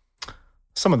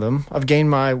 Some of them. I've gained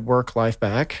my work life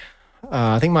back.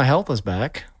 I think my health is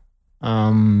back.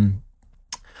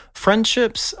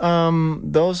 Friendships,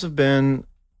 those have been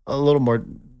a little more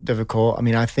difficult. I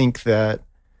mean, I think that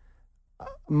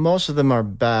most of them are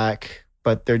back,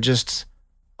 but they're just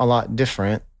a lot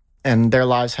different, and their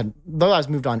lives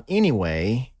moved on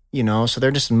anyway, so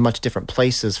they're just in much different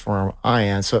places from where I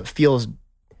am. So it feels,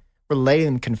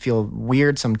 relating can feel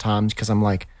weird sometimes, because I'm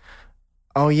like,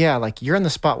 oh yeah, like you're in the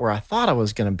spot where I thought I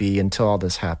was going to be until all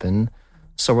this happened.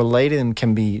 So relating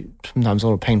can be sometimes a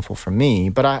little painful for me,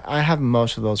 but I have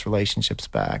most of those relationships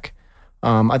back.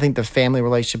 I think the family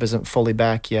relationship isn't fully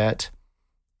back yet.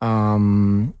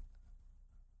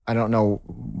 I don't know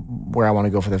where I want to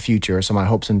go for the future, so my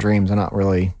hopes and dreams, I'm not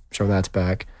really sure that's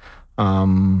back.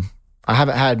 I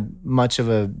haven't had much of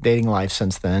a dating life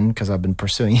since then, because I've been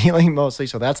pursuing healing mostly,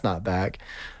 so that's not back.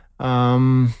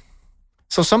 So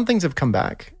some things have come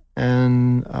back,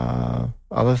 and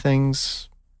other things,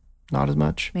 not as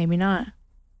much. Maybe not.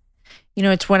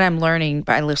 It's what I'm learning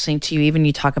by listening to you. Even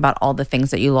you talk about all the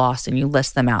things that you lost, and you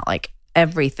list them out, like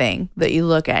everything that you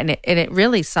look at, and it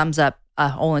really sums up a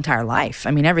whole entire life.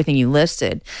 I mean, everything you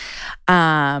listed.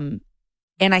 And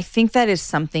I think that is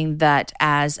something that,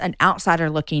 as an outsider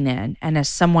looking in, and as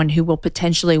someone who will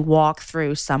potentially walk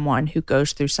through someone who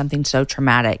goes through something so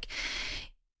traumatic,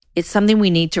 it's something we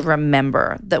need to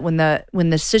remember, that when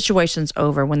the situation's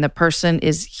over, when the person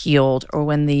is healed, or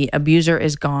when the abuser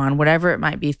is gone, whatever it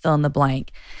might be, fill in the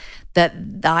blank, that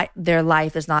their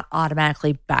life is not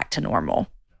automatically back to normal.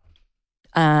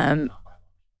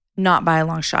 Not by a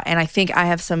long shot. And I think we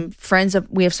have some friends,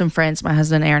 my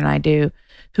husband Aaron and I do,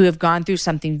 who have gone through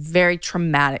something very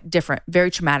traumatic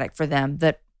for them,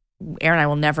 that Aaron and I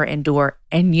will never endure.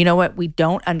 And you know what? We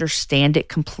don't understand it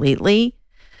completely,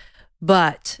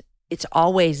 but it's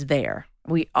always there.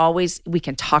 We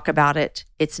can talk about it.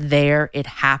 It's there. It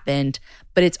happened.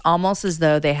 But it's almost as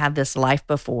though they had this life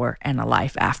before and a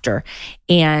life after.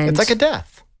 And it's like a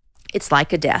death. It's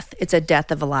like a death. It's a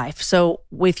death of a life. So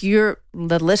with the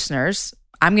listeners,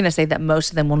 I'm going to say that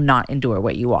most of them will not endure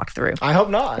what you walked through. I hope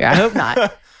not. Yeah, I hope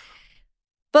not.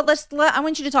 But I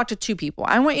want you to talk to two people.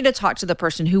 I want you to talk to the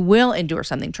person who will endure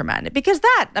something traumatic, because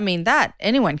that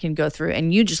anyone can go through,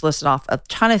 and you just listed off a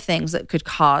ton of things that could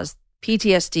cause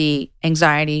PTSD,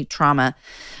 anxiety, trauma.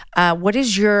 What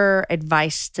is your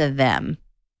advice to them?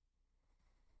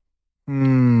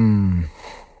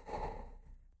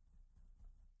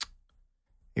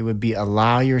 It would be,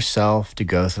 allow yourself to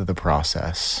go through the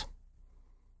process,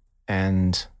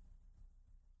 and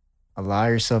allow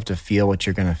yourself to feel what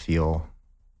you're going to feel,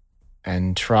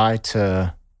 and try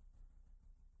to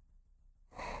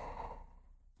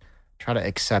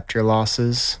accept your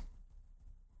losses,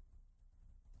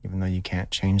 even though you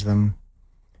can't change them,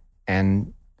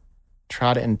 and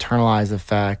try to internalize the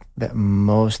fact that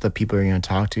most of the people you're going to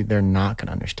talk to, they're not going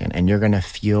to understand, and you're going to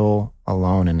feel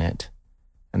alone in it.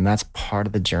 And that's part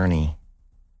of the journey.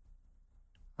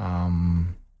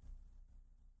 Find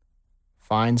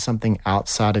something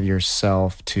outside of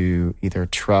yourself to either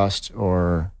trust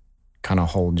or kind of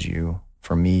hold you.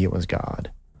 For me, it was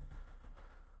God.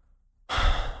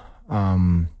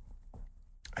 And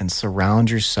surround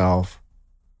yourself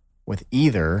with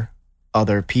either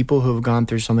other people who have gone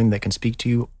through something that can speak to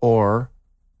you, or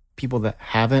people that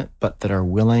haven't, but that are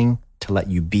willing to let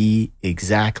you be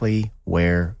exactly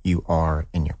where you are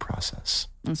in your process.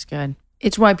 That's good.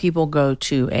 It's why people go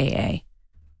to AA,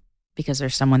 because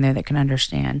there's someone there that can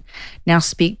understand. Now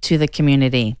speak to the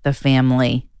community, the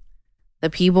family, the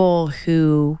people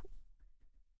who,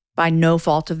 by no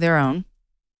fault of their own,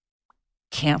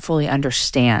 can't fully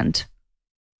understand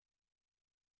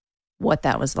what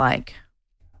that was like.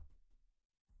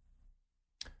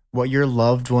 What your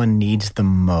loved one needs the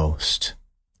most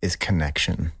is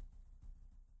connection.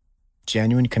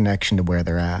 Genuine connection to where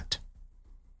they're at.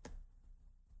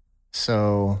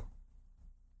 So,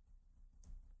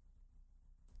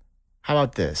 how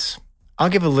about this? I'll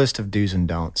give a list of do's and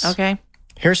don'ts. Okay.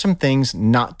 Here's some things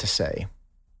not to say.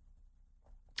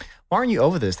 Why aren't you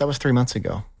over this? That was 3 months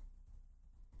ago.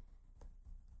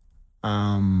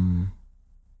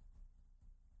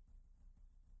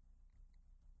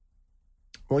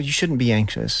 Well, you shouldn't be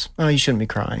anxious. Oh, you shouldn't be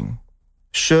crying.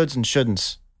 Shoulds and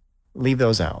shouldn'ts, leave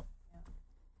those out.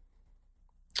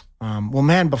 Well,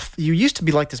 man, you used to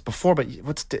be like this before, but you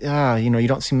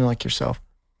don't seem like yourself.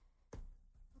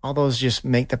 All those just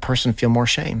make the person feel more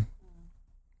shame.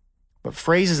 But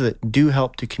phrases that do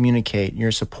help to communicate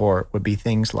your support would be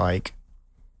things like,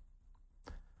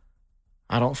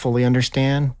 I don't fully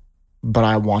understand, but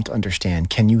I want to understand.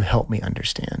 Can you help me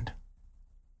understand?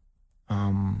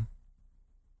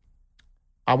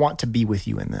 I want to be with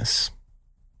you in this.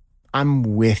 I'm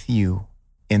with you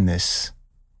in this.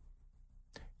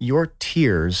 Your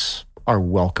tears are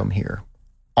welcome here.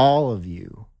 All of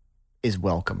you is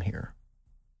welcome here.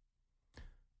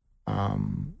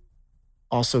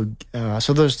 So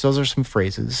those are some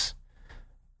phrases.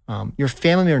 Your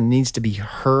family member needs to be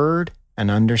heard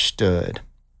and understood.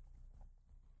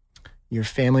 Your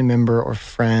family member or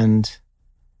friend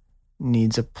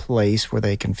needs a place where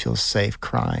they can feel safe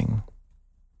crying.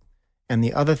 And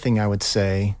the other thing I would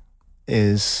say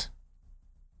is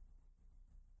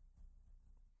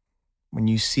when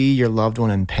you see your loved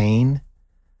one in pain,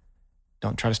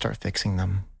 don't try to start fixing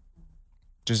them.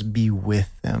 Just be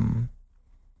with them.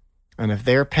 And if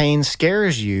their pain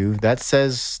scares you, that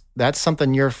says that's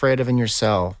something you're afraid of in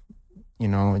yourself. You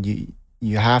know,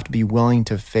 you have to be willing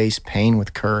to face pain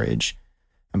with courage.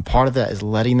 And part of that is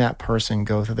letting that person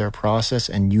go through their process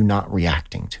and you not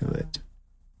reacting to it.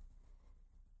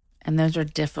 And those are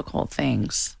difficult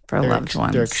things for loved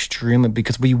ones. They're extremely,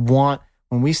 because when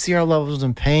we see our loved ones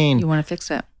in pain, you want to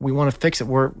fix it. We want to fix it.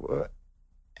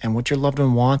 And what your loved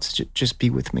one wants is just be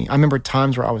with me. I remember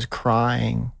times where I was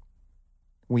crying,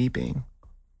 weeping,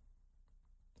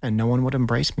 and no one would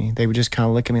embrace me. They would just kind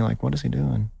of look at me like, what is he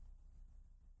doing?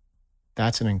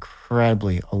 That's an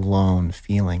incredibly alone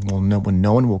feeling. When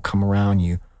no one will come around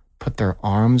you, put their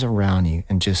arms around you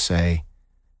and just say,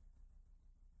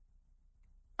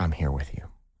 I'm here with you.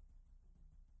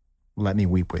 Let me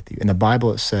weep with you. In the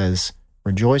Bible, it says,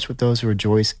 rejoice with those who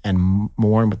rejoice and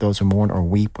mourn with those who mourn, or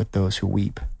weep with those who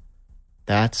weep.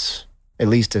 That's, at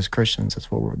least as Christians,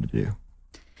 that's what we're to do.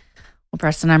 Well,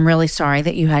 Preston, I'm really sorry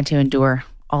that you had to endure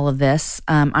all of this.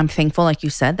 I'm thankful, like you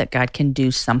said, that God can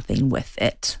do something with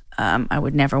it. I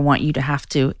would never want you to have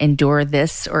to endure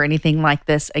this or anything like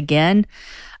this again.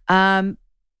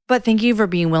 But thank you for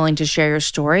being willing to share your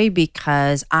story,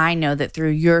 because I know that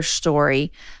through your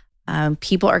story,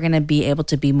 people are going to be able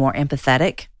to be more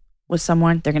empathetic with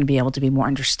someone. They're going to be able to be more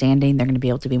understanding. They're going to be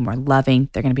able to be more loving.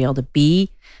 They're going to be able to be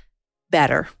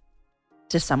better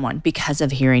to someone because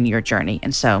of hearing your journey.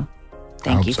 And so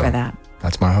thank you for that.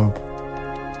 That's my hope.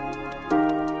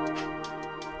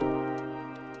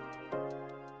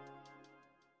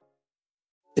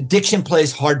 Addiction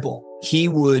plays hardball. He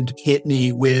would hit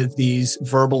me with these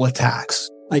verbal attacks.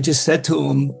 I just said to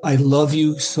him, I love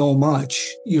you so much.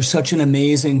 You're such an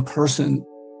amazing person.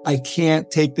 I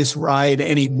can't take this ride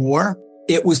anymore.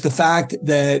 It was the fact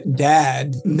that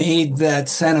Dad made that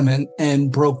sentiment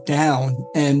and broke down.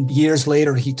 And years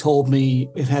later, he told me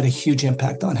it had a huge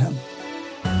impact on him.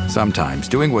 Sometimes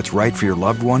doing what's right for your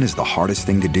loved one is the hardest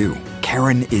thing to do.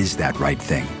 Caron is that right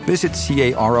thing. Visit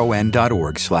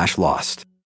caron.org/lost.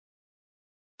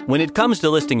 When it comes to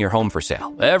listing your home for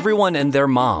sale, everyone and their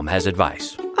mom has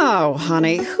advice. Oh,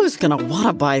 honey, who's going to want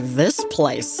to buy this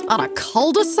place? On a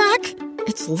cul-de-sac?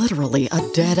 It's literally a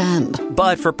dead end.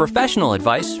 But for professional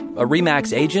advice, a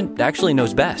RE/MAX agent actually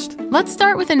knows best. Let's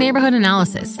start with a neighborhood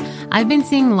analysis. I've been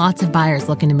seeing lots of buyers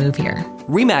looking to move here.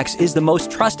 RE/MAX is the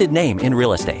most trusted name in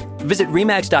real estate. Visit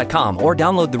RE/MAX.com or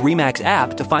download the RE/MAX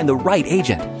app to find the right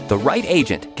agent. The right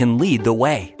agent can lead the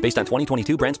way. Based on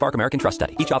 2022 BrandSpark American Trust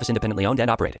Study. Each office independently owned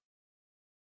and operated.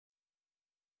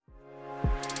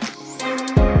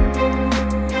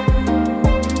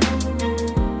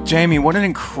 Jamie, what an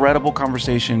incredible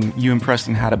conversation you and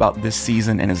Preston had about this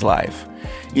season in his life.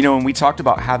 You know, when we talked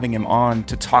about having him on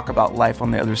to talk about life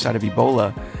on the other side of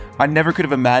Ebola, I never could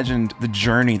have imagined the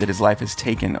journey that his life has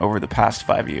taken over the past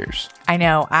 5 years. I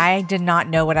know. I did not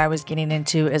know what I was getting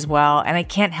into as well. And I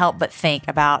can't help but think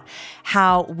about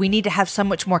how we need to have so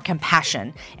much more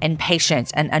compassion and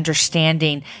patience and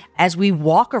understanding as we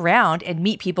walk around and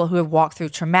meet people who have walked through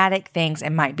traumatic things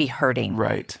and might be hurting.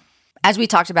 Right. As we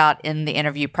talked about in the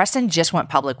interview, Preston just went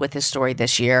public with his story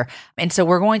this year. And so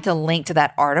we're going to link to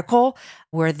that article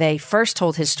where they first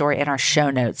told his story in our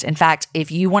show notes. In fact,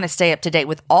 if you want to stay up to date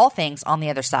with all things On the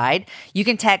Other Side, you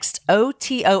can text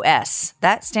OTOS.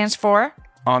 That stands for?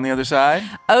 On the Other Side?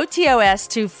 OTOS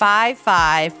to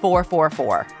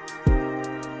 55444.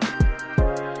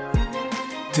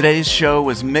 Today's show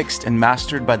was mixed and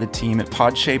mastered by the team at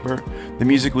Podshaper. The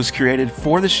music was created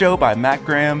for the show by Matt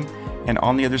Graham. And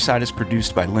On the Other Side is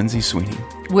produced by Lindsay Sweeney.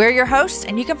 We're your hosts,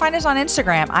 and you can find us on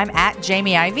Instagram. I'm at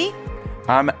Jamie Ivey.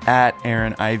 I'm at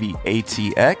Aaron Ivey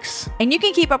ATX. And you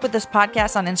can keep up with this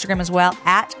podcast on Instagram as well,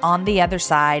 at On the Other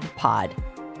Side Pod.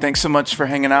 Thanks so much for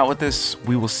hanging out with us.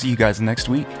 We will see you guys next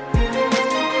week.